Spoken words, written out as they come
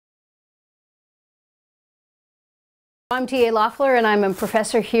I'm TA Loeffler, and I'm a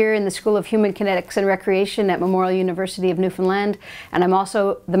professor here in the School of Human Kinetics and Recreation at Memorial University of Newfoundland, and I'm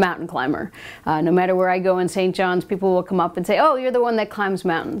also the mountain climber. No matter where I go in St. John's, people will come up and say, "Oh, you're the one that climbs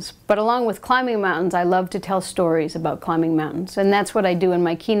mountains." But along with climbing mountains, I love to tell stories about climbing mountains, and that's what I do in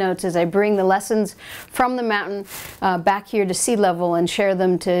my keynotes. Is I bring the lessons from the mountain back here to sea level and share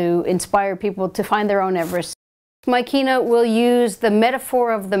them to inspire people to find their own Everest. My keynote will use the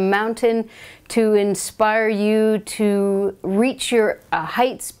metaphor of the mountain to inspire you to reach your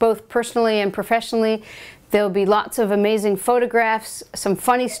heights, both personally and professionally. There'll be lots of amazing photographs, some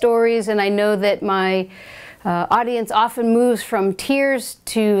funny stories, and I know that my audience often moves from tears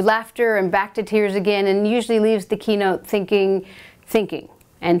to laughter and back to tears again, and usually leaves the keynote thinking.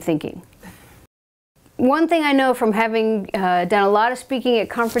 One thing I know from having done a lot of speaking at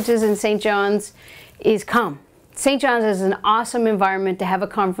conferences in St. John's is calm. St. John's is an awesome environment to have a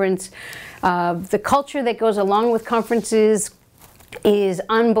conference. The culture that goes along with conferences is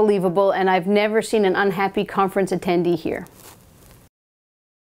unbelievable, and I've never seen an unhappy conference attendee here.